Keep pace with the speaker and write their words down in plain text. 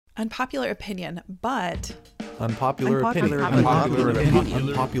Unpopular opinion, but Unpopular opinion.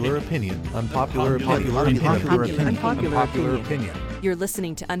 Unpopular opinion. You're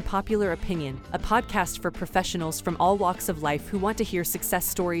listening to Unpopular Opinion, a podcast for professionals from all walks of life who want to hear success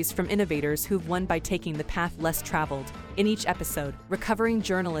stories from innovators who've won by taking the path less traveled. In each episode, recovering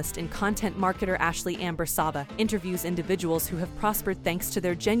journalist and content marketer Ashley Amber Saba interviews individuals who have prospered thanks to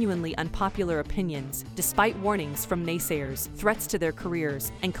their genuinely unpopular opinions, despite warnings from naysayers, threats to their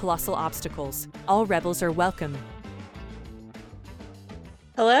careers, and colossal obstacles. All rebels are welcome.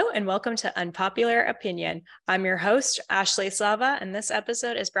 Hello and welcome to Unpopular Opinion. I'm your host, Ashley Slava, and this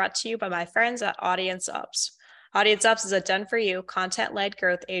episode is brought to you by my friends at Audience Ups. Audience Ups is a done-for-you, content-led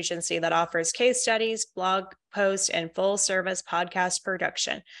growth agency that offers case studies, blog posts, and full-service podcast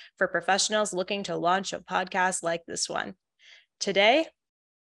production for professionals looking to launch a podcast like this one. Today,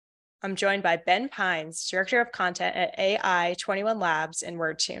 I'm joined by Ben Pines, Director of Content at AI 21 Labs in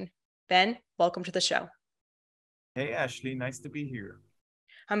WordTune. Ben, welcome to the show. Hey, Ashley, nice to be here.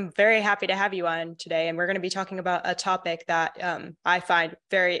 I'm very happy to have you on today, and we're going to be talking about a topic that I find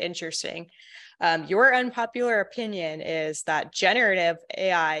very interesting. Your unpopular opinion is that generative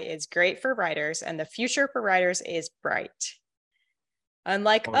AI is great for writers, and the future for writers is bright.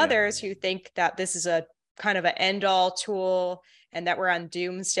 Unlike others who think that this is a kind of an end-all tool and that we're on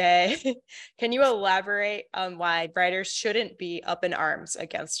doomsday, can you elaborate on why writers shouldn't be up in arms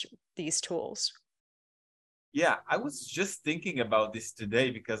against these tools? Yeah, I was just thinking about this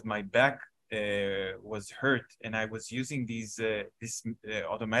today because my back was hurt, and I was using this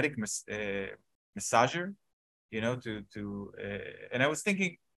automatic massager, and I was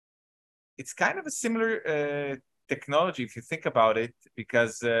thinking it's kind of a similar technology if you think about it,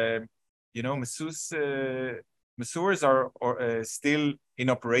 because masseurs are still in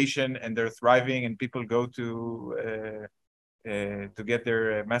operation and they're thriving, and people go to get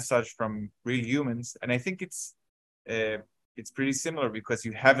their massage from real humans. And I think it's pretty similar because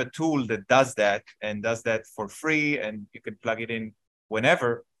you have a tool that does that and does that for free, and you can plug it in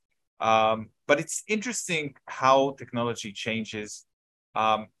whenever. But it's interesting how technology changes.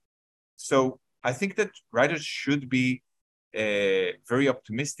 So I think that writers should be very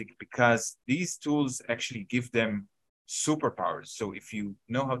optimistic because these tools actually give them superpowers. So if you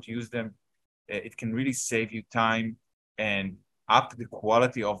know how to use them, it can really save you time and up the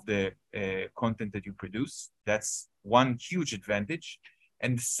quality of the content that you produce. That's one huge advantage.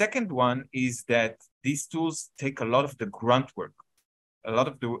 And the second one is that these tools take a lot of the grunt work, a lot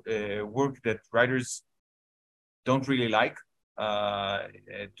of the work that writers don't really like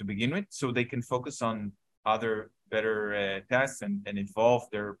to begin with, so they can focus on other better tasks and evolve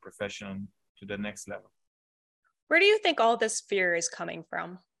their profession to the next level. Where do you think all this fear is coming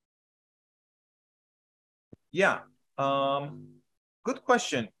from? Yeah. Good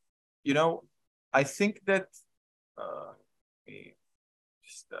question. I think that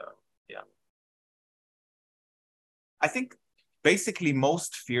I think basically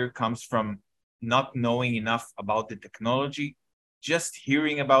most fear comes from not knowing enough about the technology, just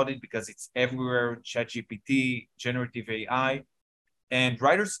hearing about it because it's everywhere, ChatGPT, generative AI, and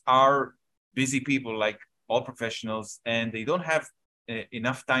writers are busy people like all professionals, and they don't have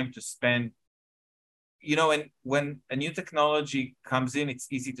enough time to spend. And when a new technology comes in, it's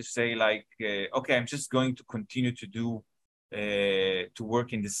easy to say like, okay, I'm just going to continue to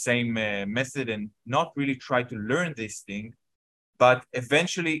work in the same method and not really try to learn this thing. But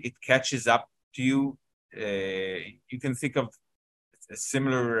eventually it catches up to you. You can think of a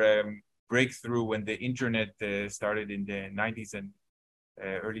similar breakthrough when the internet started in the 90s and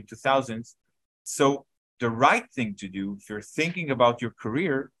early 2000s. So the right thing to do if you're thinking about your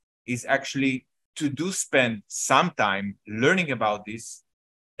career is actually to spend some time learning about this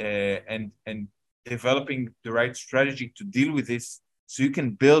and developing the right strategy to deal with this, so you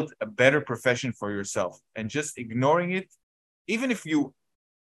can build a better profession for yourself. And just ignoring it, even if you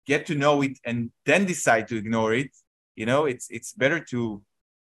get to know it and then decide to ignore it, it's better to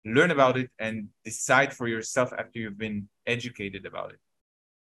learn about it and decide for yourself after you've been educated about it.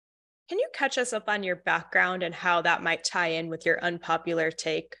 Can you catch us up on your background and how that might tie in with your unpopular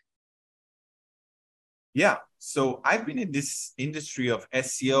take? Yeah, so I've been in this industry of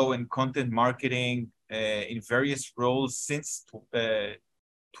SEO and content marketing in various roles since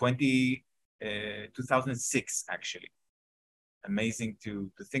 2006, actually. Amazing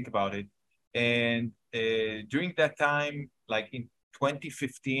to think about it. And during that time, like in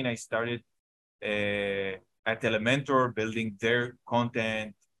 2015, I started at Elementor, building their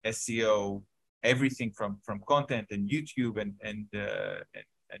content, SEO, everything from content and YouTube and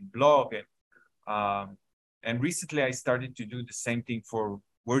blog. And recently I started to do the same thing for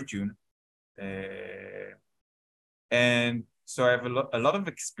WordTune. And so I have a lot of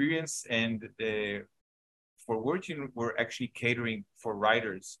experience, and for WordTune, we're actually catering for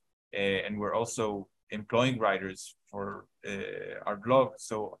writers, and we're also employing writers for our blog.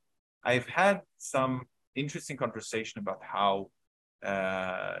 So I've had some interesting conversation about how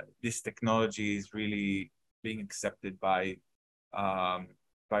this technology is really being accepted by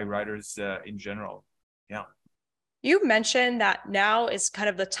writers in general. Yeah. You mentioned that now is kind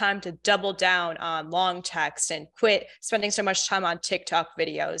of the time to double down on long text and quit spending so much time on TikTok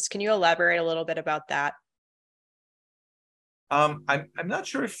videos. Can you elaborate a little bit about that? I'm not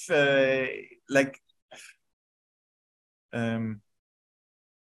sure if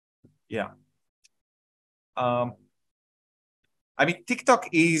yeah. I mean, TikTok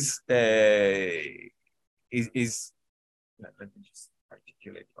is let me just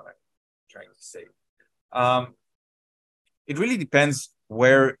articulate what I'm trying to say. It really depends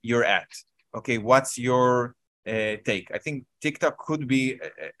where you're at. Okay, what's your take? I think TikTok could be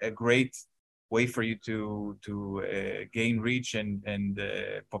a great way for you to gain reach and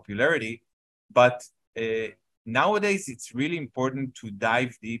popularity, but nowadays it's really important to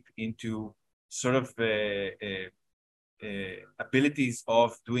dive deep into sort of abilities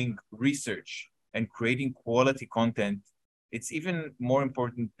of doing research and creating quality content. It's even more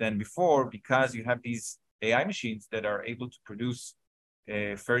important than before because you have these AI machines that are able to produce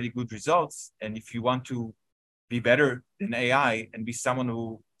fairly good results. And if you want to be better than AI and be someone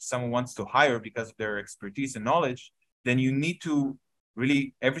who someone wants to hire because of their expertise and knowledge, then you need to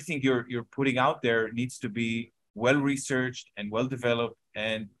really, everything you're putting out there needs to be well researched and well developed.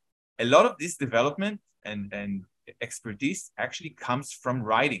 And a lot of this development and expertise actually comes from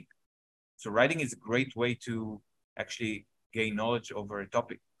writing. So writing is a great way to actually gain knowledge over a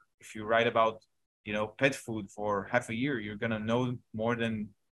topic. If you write about, pet food for half a year, you're gonna know more than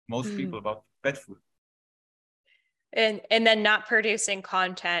most people about pet food. And then not producing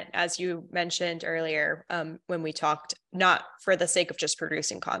content, as you mentioned earlier, when we talked, not for the sake of just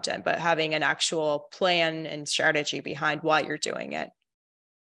producing content, but having an actual plan and strategy behind why you're doing it.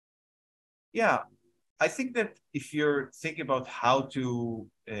 Yeah, I think that if you're thinking about how to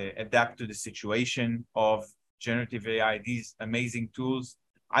adapt to the situation of generative AI, these amazing tools,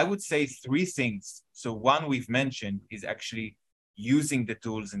 I would say three things. So one we've mentioned is actually using the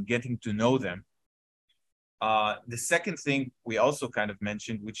tools and getting to know them. The second thing we also kind of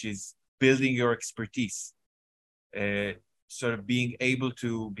mentioned, which is building your expertise, sort of being able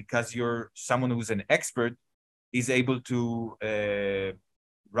to, because you're someone who's an expert, is able to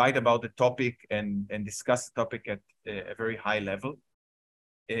write about the topic and discuss the topic at a very high level.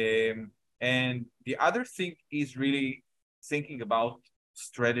 And the other thing is really thinking about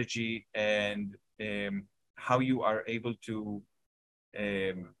strategy and how you are able to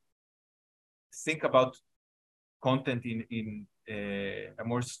think about content in a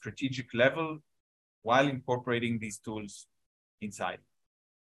more strategic level while incorporating these tools inside.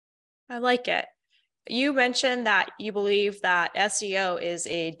 I like it. You mentioned that you believe that SEO is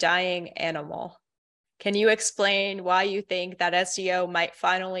a dying animal. Can you explain why you think that SEO might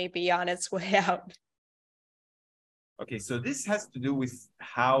finally be on its way out? Okay, so this has to do with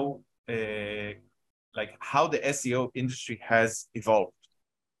how the SEO industry has evolved.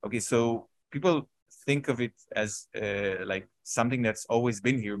 Okay, so people think of it as like something that's always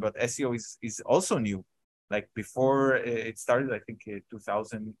been here, but SEO is also new. Like before it started, I think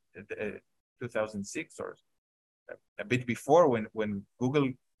 2006 or a bit before when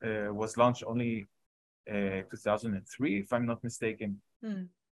Google was launched, only 2003, if I'm not mistaken.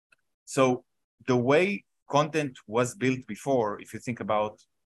 So the way content was built before, if you think about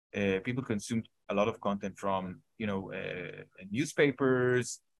people consumed a lot of content from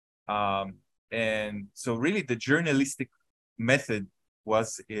newspapers, and so really the journalistic method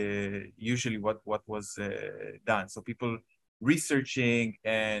was usually what was done. So people researching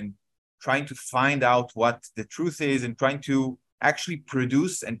and trying to find out what the truth is and trying to actually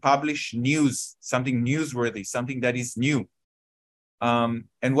produce and publish news, something newsworthy, something that is new. And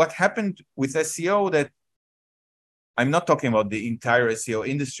what happened with SEO, that I'm not talking about the entire SEO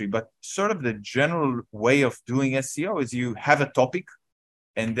industry, but sort of the general way of doing SEO is you have a topic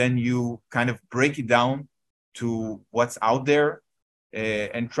and then you kind of break it down to what's out there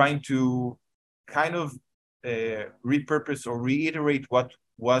and trying to kind of repurpose or reiterate what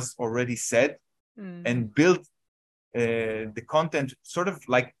was already said and build the content, sort of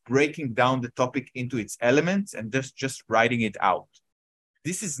like breaking down the topic into its elements and just writing it out.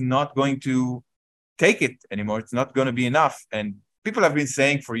 This is not going to take it anymore. It's not going to be enough. And people have been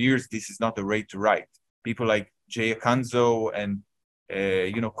saying for years, this is not the way to write. People like Jay Akanzo and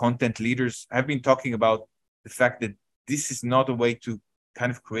content leaders have been talking about the fact that this is not a way to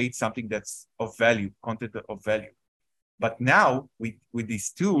kind of create something that's of value, content of value. But now with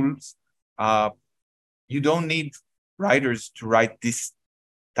these tools, you don't need writers to write this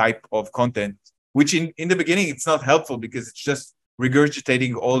type of content, which in the beginning, it's not helpful because it's just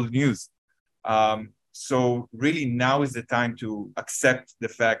regurgitating old news. So really now is the time to accept the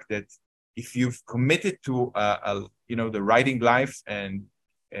fact that if you've committed to the writing life and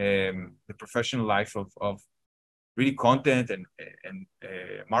the professional life of really content and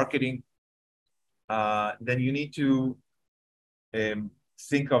marketing, then you need to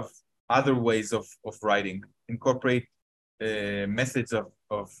think of other ways of writing, incorporate methods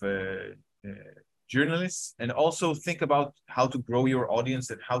of journalists, and also think about how to grow your audience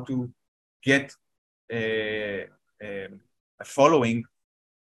and how to get a following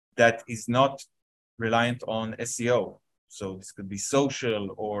that is not reliant on SEO. So this could be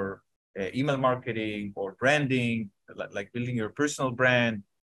social or email marketing or branding, like building your personal brand,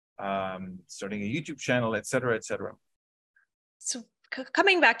 starting a YouTube channel, et cetera, et cetera. So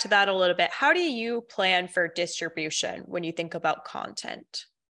coming back to that a little bit, how do you plan for distribution when you think about content?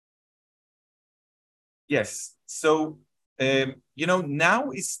 Yes. So,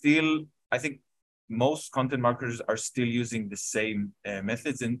 now is still, I think most content marketers are still using the same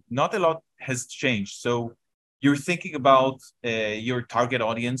methods, and not a lot has changed. So you're thinking about your target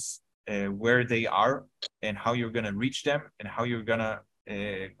audience, where they are and how you're going to reach them and how you're going to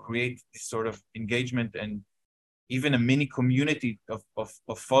create this sort of engagement and even a mini community of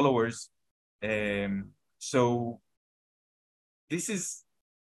followers. So this is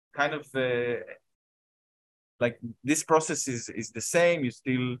kind of like this process is the same. You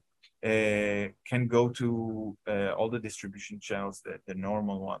still can go to all the distribution channels, the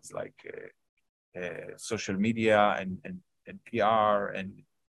normal ones like social media and PR and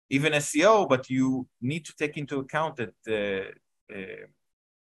even SEO, but you need to take into account that the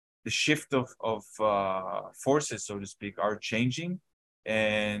shift of forces, so to speak, are changing,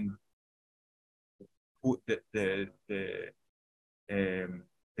 and the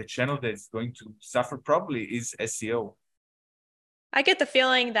channel that's going to suffer probably is SEO. I get the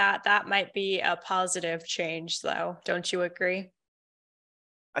feeling that that might be a positive change, though. Don't you agree?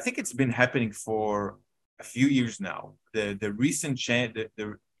 I think it's been happening for a few years now. The recent change,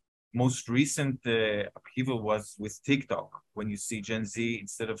 the most recent upheaval was with TikTok. When you see Gen Z,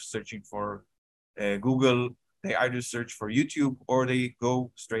 instead of searching for Google, they either search for YouTube or they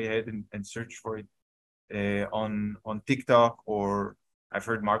go straight ahead and search for it on TikTok, or I've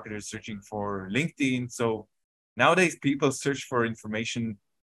heard marketers searching for LinkedIn. So nowadays people search for information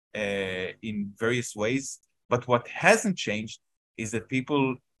in various ways. But what hasn't changed is that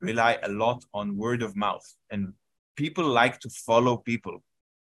people rely a lot on word of mouth, and people like to follow people.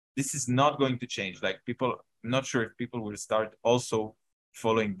 This is not going to change. Like I'm not sure if people will start also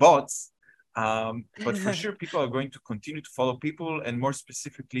following bots, but for sure people are going to continue to follow people, and more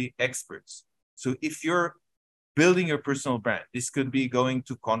specifically experts. So if you're building your personal brand, this could be going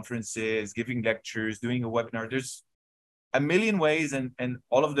to conferences, giving lectures, doing a webinar. There's a million ways, and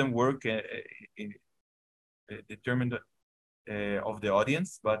all of them work determined of the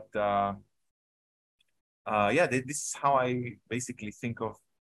audience. But this is how I basically think of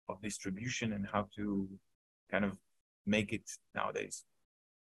distribution and how to kind of make it nowadays.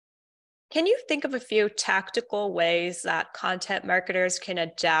 Can you think of a few tactical ways that content marketers can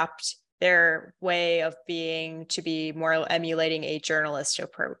adapt their way of being to be more emulating a journalist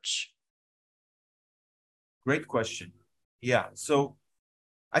approach? Great question. Yeah. So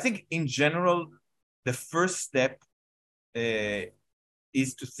I think in general, the first step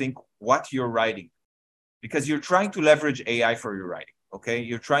is to think what you're writing, because you're trying to leverage AI for your writing. Okay.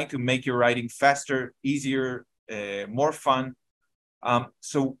 You're trying to make your writing faster, easier, more fun.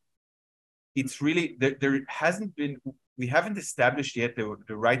 So it's really, we haven't established yet the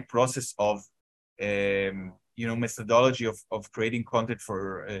right process of, methodology of creating content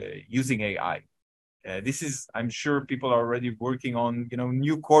for using AI. This is, I'm sure people are already working on,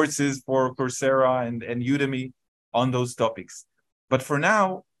 new courses for Coursera and Udemy on those topics. But for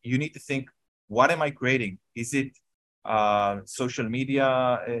now, you need to think, what am I creating? Is it social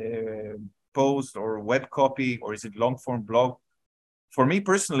media post or web copy, or is it long form blog? For me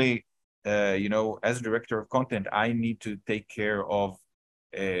personally, as director of content, I need to take care of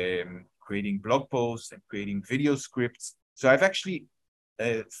creating blog posts and creating video scripts. So I've actually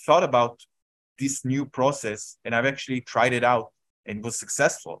thought about this new process, and I've actually tried it out and was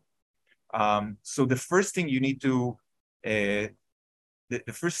successful. So the first thing you need to, the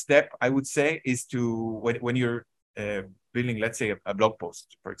first step I would say is to, when you're building, let's say, a blog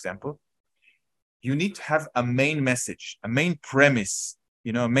post, for example, you need to have a main message, a main premise,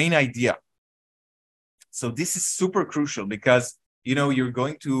 a main idea. So this is super crucial because, you're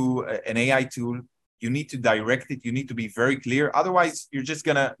going to an AI tool, you need to direct it, you need to be very clear. Otherwise, you're just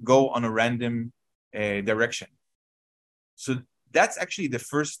going to go on a random direction. So that's actually the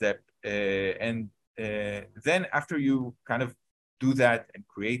first step. And then after you kind of do that and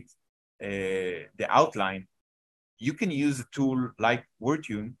create the outline, you can use a tool like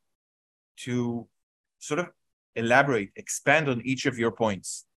WordTune to sort of elaborate, expand on each of your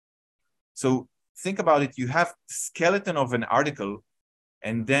points. So think about it. You have skeleton of an article,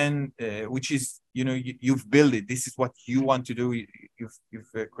 and then which is, you've built it. This is what you want to do.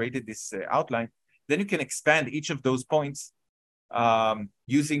 You've created this outline. Then you can expand each of those points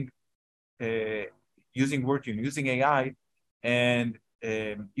using WordTune, using AI, and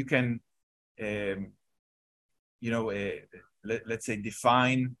you can let's say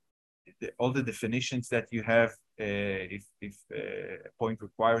define all the definitions that you have if a point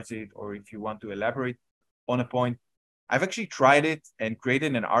requires it, or if you want to elaborate on a point. I've actually tried it and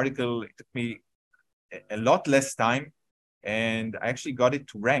created an article. It took me a lot less time, and I actually got it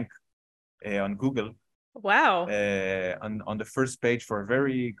to rank on Google. Wow. On the first page for a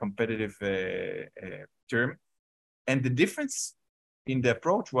very competitive term. And the difference in the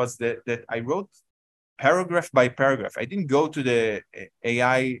approach was that I wrote paragraph by paragraph. I didn't go to the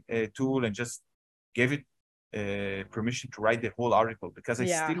AI tool and just gave it permission to write the whole article, because I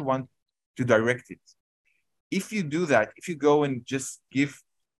still want to direct it. If you do that, if you go and just give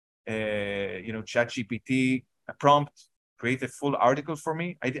ChatGPT a prompt, create a full article for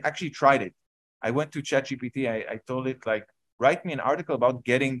me, I actually tried it. I went to ChatGPT. I told it, like, write me an article about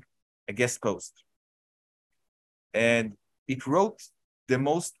getting a guest post. And it wrote the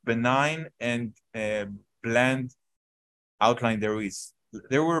most benign and bland outline there is.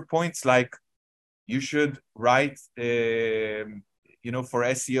 There were points like, you should write, for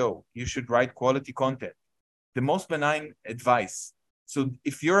SEO, you should write quality content. The most benign advice. So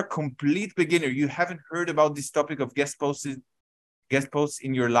if you're a complete beginner, you haven't heard about this topic of guest posts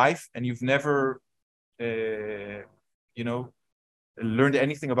in your life, and you've never, learned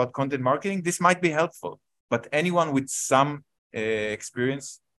anything about content marketing, this might be helpful. But anyone with some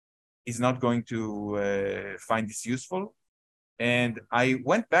experience is not going to find this useful. And I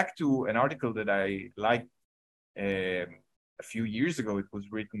went back to an article that I liked a few years ago. It was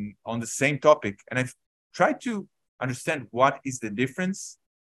written on the same topic, and I've tried to understand what is the difference.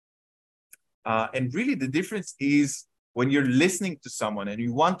 And really, the difference is when you're listening to someone and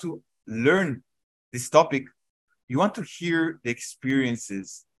you want to learn this topic, you want to hear the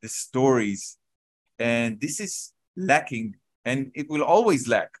experiences, the stories, and this is lacking, and it will always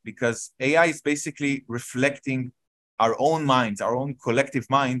lack, because AI is basically reflecting our own minds, our own collective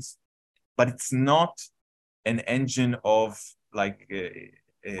minds, but it's not an engine of like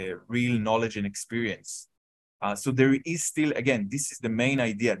real knowledge and experience. So there is still, again, this is the main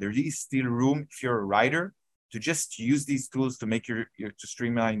idea. There is still room, if you're a writer, to just use these tools to make to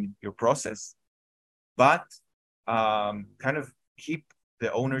streamline your process, but kind of keep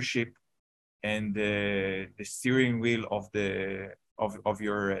the ownership and the steering wheel of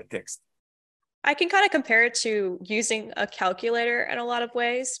your text. I can kind of compare it to using a calculator in a lot of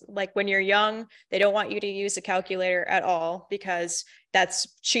ways. Like when you're young, they don't want you to use a calculator at all because that's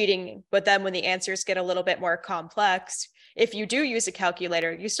cheating. But then when the answers get a little bit more complex, if you do use a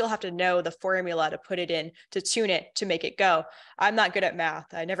calculator, you still have to know the formula to put it in, to tune it, to make it go. I'm not good at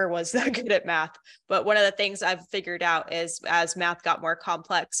math. I never was that good at math. But one of the things I've figured out is, as math got more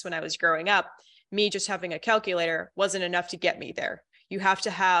complex when I was growing up, me just having a calculator wasn't enough to get me there. You have to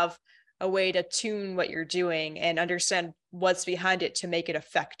have a way to tune what you're doing and understand what's behind it to make it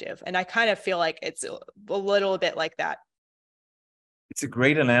effective. And I kind of feel like it's a little bit like that. It's a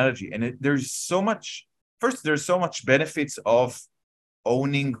great analogy. And there's so much benefits of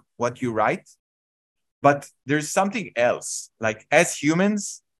owning what you write, but there's something else. Like, as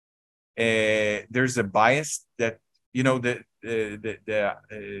humans, there's a bias that, the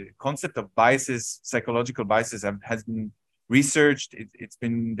concept of biases, psychological biases has been researched. It's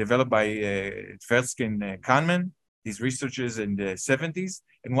been developed by Tversky and Kahneman, these researchers in the 70s.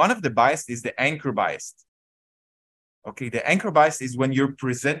 And one of the biases is the anchor bias. Okay, the anchor bias is when you're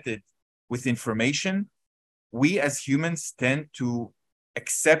presented with information, we as humans tend to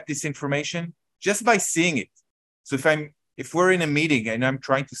accept this information just by seeing it. So if we're in a meeting and I'm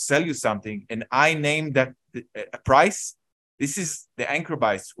trying to sell you something and I name that a price, this is the anchor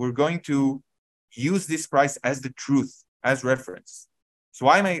bias. We're going to use this price as the truth, as reference. So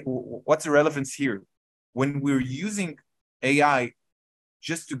what's the relevance here? when we're using AI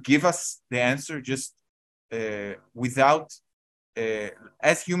just to give us the answer, just without,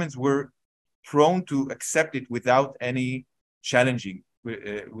 as humans, we're prone to accept it without any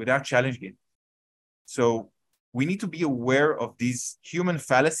without challenging it. So we need to be aware of these human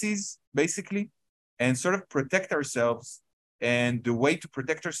fallacies, basically, and sort of protect ourselves. And the way to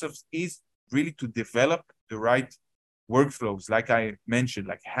protect ourselves is really to develop the right workflows, like I mentioned,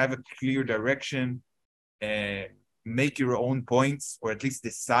 like have a clear direction, make your own points, or at least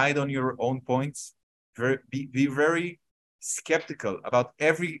decide on your own points. Be very skeptical about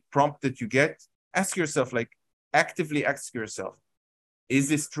every prompt that you get. Ask yourself, like actively ask yourself, is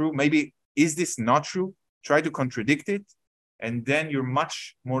this true? Maybe, is this not true? Try to contradict it. And then you're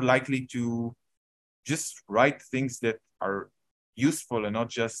much more likely to just write things that are useful and not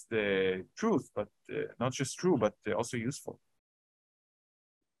just truth, but not just true, but also useful.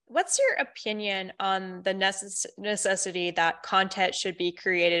 What's your opinion on the necessity that content should be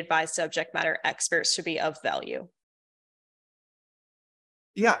created by subject matter experts to be of value?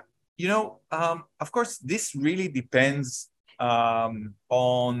 Yeah, of course, this really depends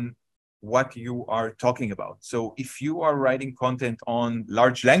on what you are talking about. So if you are writing content on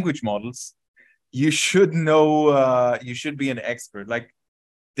large language models, you should know, you should be an expert. Like,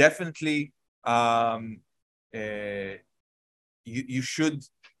 definitely, you should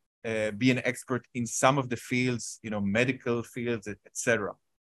be an expert in some of the fields, medical fields, etc.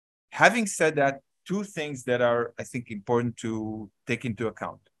 Having said that, two things that are, I think, important to take into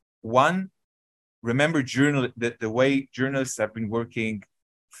account. One, remember the way journalists have been working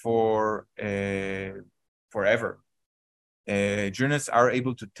for forever. Journalists are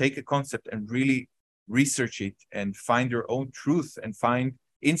able to take a concept and really research it and find their own truth and find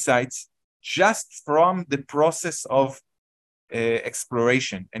insights just from the process of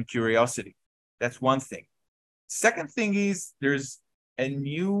exploration and curiosity. That's one thing. Second thing is there's a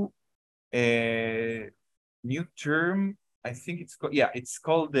new term. I think it's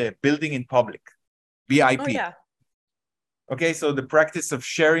called the building in public, BIP. Oh, yeah. Okay, so the practice of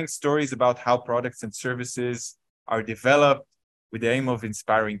sharing stories about how products and services are developed with the aim of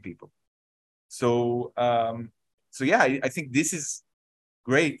inspiring people. So, I think this is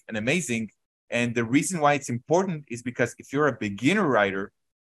great and amazing. And the reason why it's important is because if you're a beginner writer,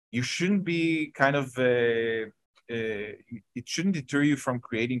 you shouldn't be it shouldn't deter you from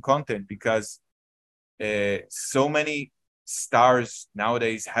creating content, because so many stars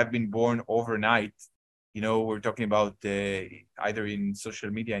nowadays have been born overnight. We're talking about either in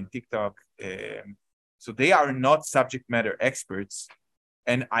social media and TikTok. So they are not subject matter experts.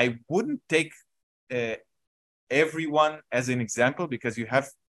 And I wouldn't take everyone as an example, because you have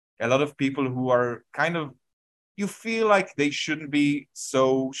a lot of people who are you feel like they shouldn't be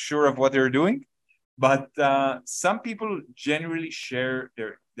so sure of what they're doing. But some people generally share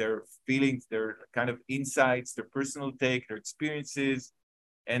their feelings, their kind of insights, their personal take, their experiences,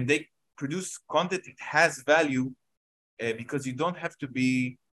 and they produce content that has value, because you don't have to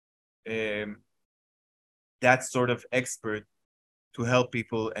be that sort of expert to help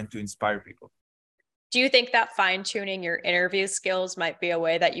people and to inspire people. Do you think that fine-tuning your interview skills might be a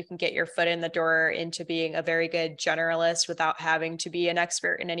way that you can get your foot in the door into being a very good generalist without having to be an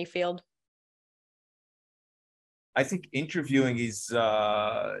expert in any field? I think interviewing is,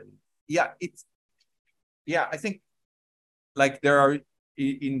 I think, like, there are,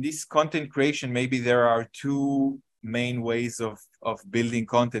 in this content creation, maybe there are two main ways of building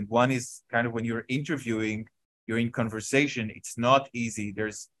content. One is kind of when you're interviewing, you're in conversation. It's not easy.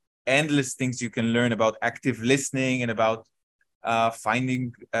 There's endless things you can learn about active listening and about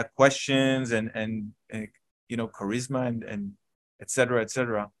finding questions and charisma and et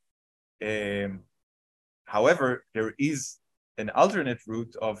cetera. However, there is an alternate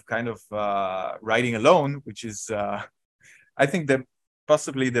route of kind of writing alone, which is, I think that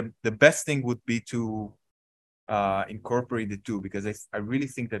possibly the best thing would be to incorporate the two, because I really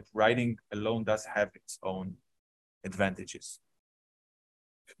think that writing alone does have its own advantages.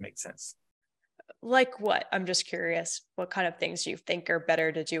 If it makes sense. Like what? I'm just curious. What kind of things do you think are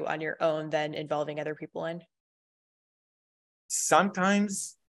better to do on your own than involving other people in?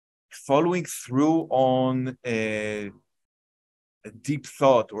 Sometimes following through on a deep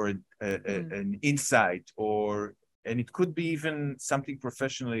thought or an insight, and it could be even something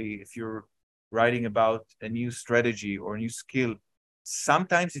professionally. If you're writing about a new strategy or a new skill,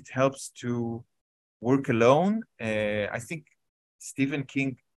 sometimes it helps to work alone. I think Stephen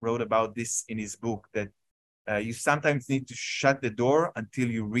King wrote about this in his book, that you sometimes need to shut the door until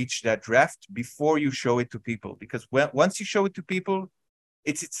you reach that draft before you show it to people. Because once you show it to people,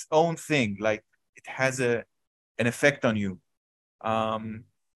 it's its own thing. Like, it has an effect on you.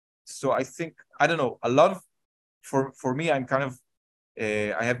 So I think, I don't know, a lot of, for me, I'm kind of,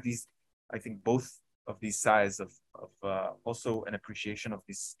 I have these, I think both of these sides of also an appreciation of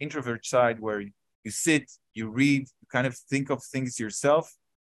this introvert side where you sit, you read, you kind of think of things yourself.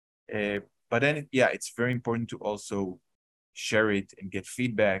 But then, yeah, it's very important to also share it and get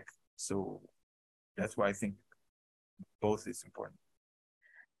feedback. So that's why I think both is important.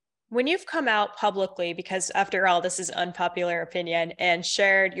 When you've come out publicly, because after all, this is unpopular opinion, and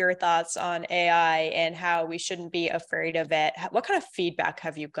shared your thoughts on AI and how we shouldn't be afraid of it, what kind of feedback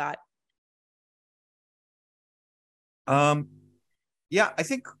have you got? Yeah, I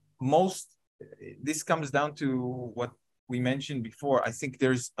think this comes down to what we mentioned before. I think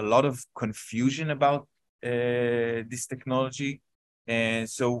there's a lot of confusion about this technology, and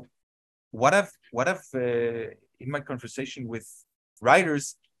so what I've in my conversation with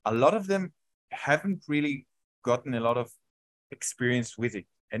writers, a lot of them haven't really gotten a lot of experience with it,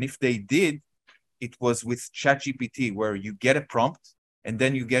 and if they did, it was with ChatGPT, where you get a prompt and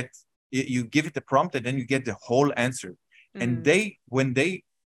then you give it the prompt and then you get the whole answer. And when they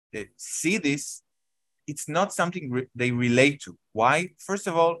see this, it's not something they relate to. Why? First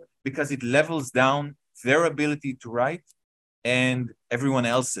of all, because it levels down their ability to write and everyone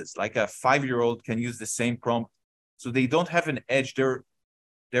else's. Like a 5-year-old can use the same prompt, so they don't have an edge. They're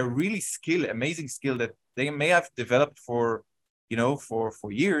really amazing skill that they may have developed for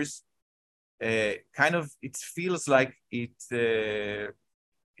years. Kind of, it feels like it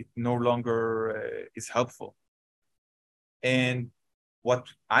no longer is helpful. And what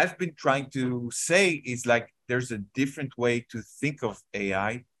I've been trying to say is, like, there's a different way to think of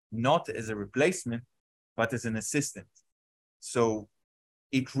AI, not as a replacement, but as an assistant. So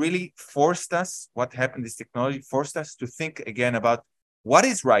it really forced us, what happened, this technology forced us to think again about what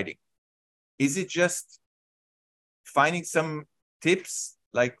is writing. Is it just finding some tips,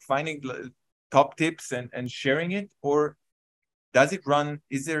 like finding top tips and sharing it? Or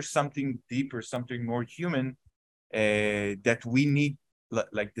is there something deeper, something more human that we need,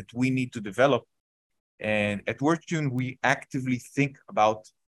 that we need to develop? And at WordTune, we actively think about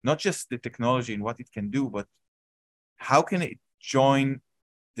not just the technology and what it can do, but how can it join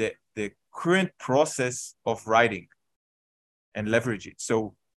the current process of writing and leverage it.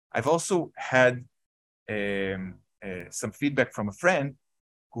 So I've also had some feedback from a friend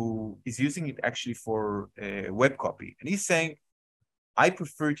who is using it actually for web copy. And he's saying, I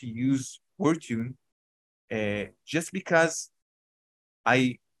prefer to use WordTune just because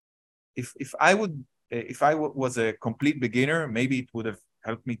if I was a complete beginner, maybe it would have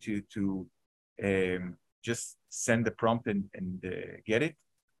helped me to just send the prompt and get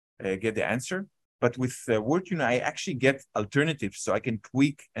the answer. But with WordTune, I actually get alternatives, so I can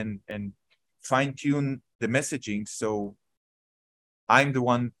tweak and fine tune the messaging. So I'm the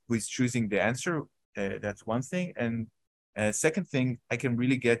one who is choosing the answer. That's one thing. And second thing, I can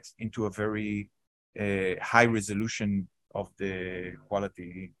really get into a very high resolution of the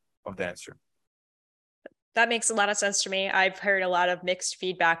quality of the answer. That makes a lot of sense to me. I've heard a lot of mixed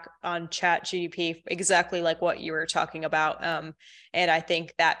feedback on ChatGPT, exactly like what you were talking about. And I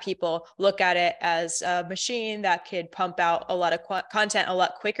think that people look at it as a machine that could pump out a lot of content a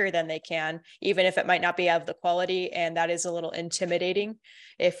lot quicker than they can, even if it might not be of the quality. And that is a little intimidating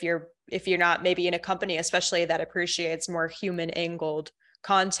if you're not maybe in a company, especially that appreciates more human angled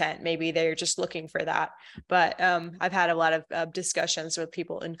content. Maybe they're just looking for that. But I've had a lot of discussions with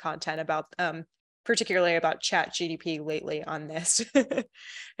people in content about particularly about ChatGPT lately on this.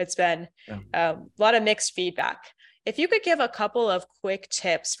 It's been a lot of mixed feedback. If you could give a couple of quick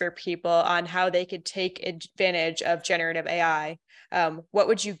tips for people on how they could take advantage of generative AI, what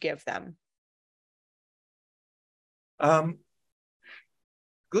would you give them?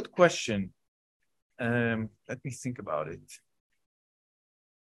 Good question. Let me think about it.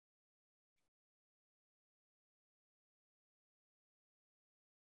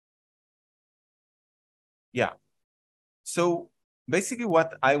 Yeah. So basically,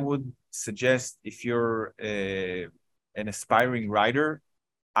 what I would suggest, if you're an aspiring writer,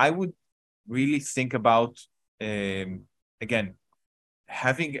 I would really think about, again,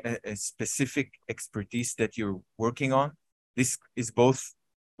 having a specific expertise that you're working on. This is both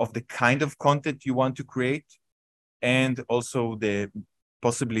of the kind of content you want to create and also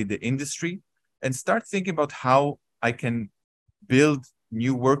possibly the industry, and start thinking about how I can build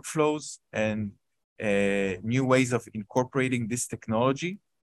new workflows and new ways of incorporating this technology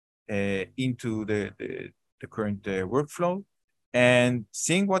into the current workflow, and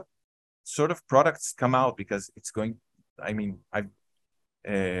seeing what sort of products come out, because it's going, I mean,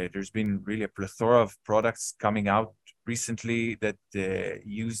 There's been really a plethora of products coming out recently that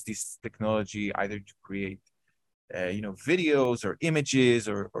use this technology either to create, videos or images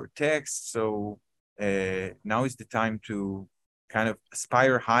or text. So now is the time to kind of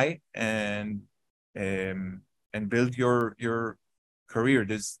aspire high and build your career.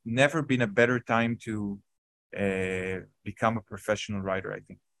 There's never been a better time to become a professional writer, I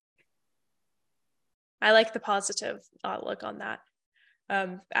think. I like the positive outlook on that.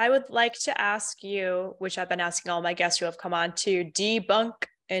 I would like to ask you, which I've been asking all my guests who have come on, to debunk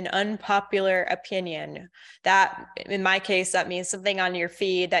an unpopular opinion. That, in my case, that means something on your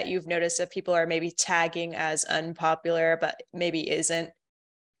feed that you've noticed that people are maybe tagging as unpopular, but maybe isn't. Can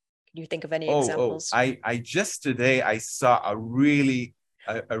you think of any examples? I just today I saw a really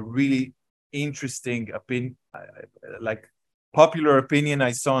interesting opinion, like popular opinion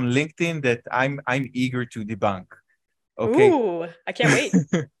I saw on LinkedIn that I'm eager to debunk. Okay. Ooh, I can't wait.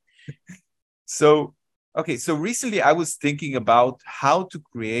 So recently I was thinking about how to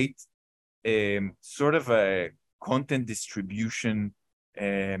create sort of a content distribution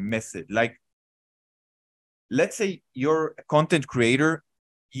method. Like, let's say you're a content creator,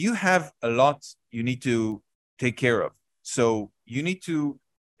 you have a lot you need to take care of. So you need to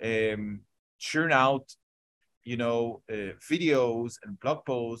churn out, videos and blog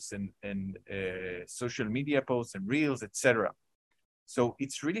posts and social media posts and reels, etc. So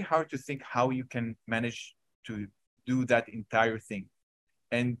it's really hard to think how you can manage to do that entire thing.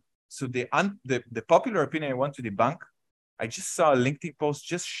 And so the popular opinion I want to debunk, I just saw a LinkedIn post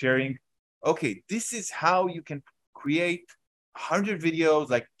just sharing, okay, this is how you can create 100 videos,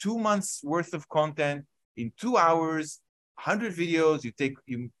 like 2 months worth of content in 2 hours, 100 videos. You take,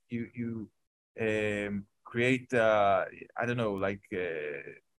 you create, I don't know, like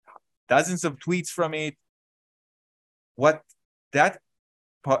dozens of tweets from it. What that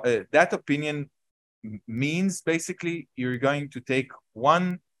opinion means, basically, you're going to take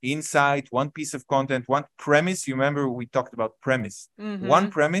one insight, one piece of content, one premise. You remember we talked about premise,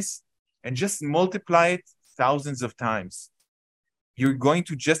 one premise, and just multiply it thousands of times. You're going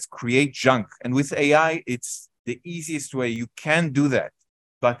to just create junk. And with AI, it's the easiest way. You can do that.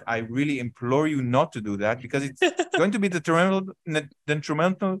 But I really implore you not to do that, because it's going to be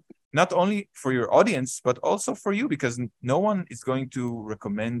detrimental, not only for your audience, but also for you, because no one is going to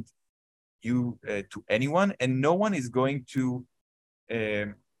recommend you to anyone, and no one is going to,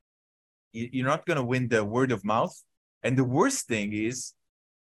 you're not going to win the word of mouth. And the worst thing is,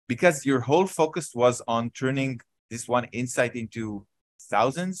 because your whole focus was on turning this one insight into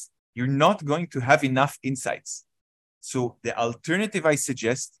thousands, you're not going to have enough insights. So the alternative I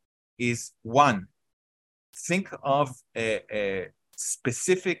suggest is, one, think of a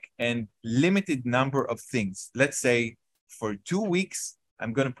specific and limited number of things. Let's say for 2 weeks,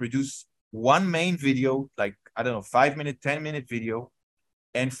 I'm going to produce one main video, like, I don't know, 5-minute, 10-minute video.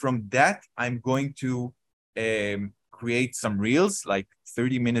 And from that, I'm going to create some reels, like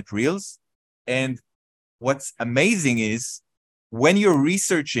 30-minute reels. And what's amazing is, when you're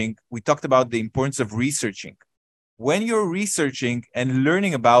researching, we talked about the importance of researching. When you're researching and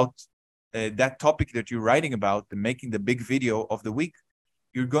learning about that topic that you're writing about and making the big video of the week,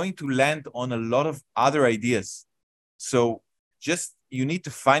 you're going to land on a lot of other ideas. So just, you need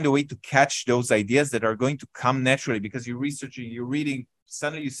to find a way to catch those ideas that are going to come naturally, because you're researching, you're reading,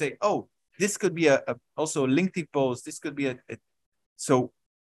 suddenly you say, oh, this could be also a LinkedIn post. This could be so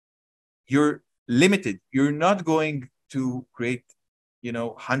you're limited. You're not going to create,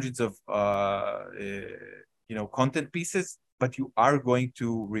 hundreds of, content pieces, but you are going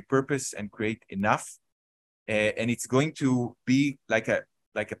to repurpose and create enough. And it's going to be like a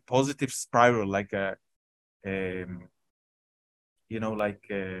positive spiral, like a, the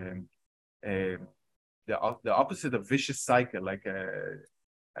opposite of vicious cycle, like a,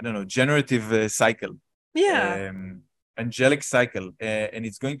 I don't know, generative cycle. Yeah. Angelic cycle. And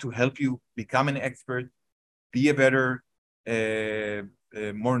it's going to help you become an expert, be a better,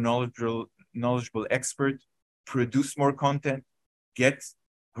 more knowledgeable expert, produce more content, get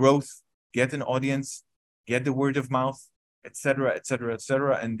growth, get an audience, get the word of mouth, etc., etc.,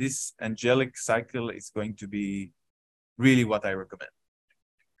 etc. And this angelic cycle is going to be really what I recommend.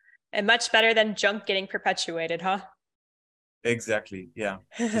 And much better than junk getting perpetuated, huh? Exactly. Yeah.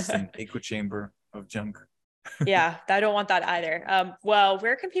 Just an echo chamber of junk. Yeah, I don't want that either. Well,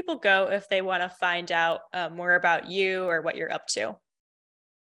 where can people go if they want to find out more about you or what you're up to?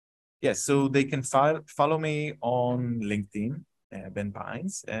 Yeah, so they can follow me on LinkedIn, Ben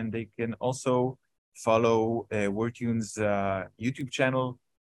Pines, and they can also follow WordTune's YouTube channel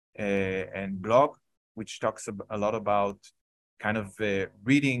and blog, which talks a lot about kind of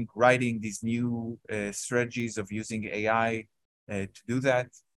reading, writing these new strategies of using AI to do that.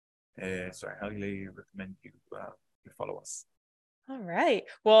 So I highly recommend you follow us. All right.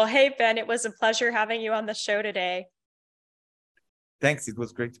 Well, hey, Ben, it was a pleasure having you on the show today. Thanks. It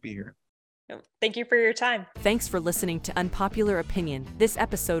was great to be here. Thank you for your time. Thanks for listening to Unpopular Opinion. This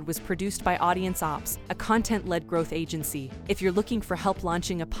episode was produced by Audience Ops, a content-led growth agency. If you're looking for help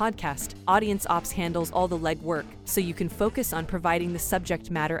launching a podcast, Audience Ops handles all the legwork, so you can focus on providing the subject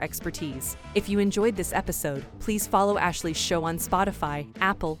matter expertise. If you enjoyed this episode, please follow Ashley's show on Spotify,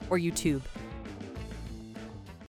 Apple, or YouTube.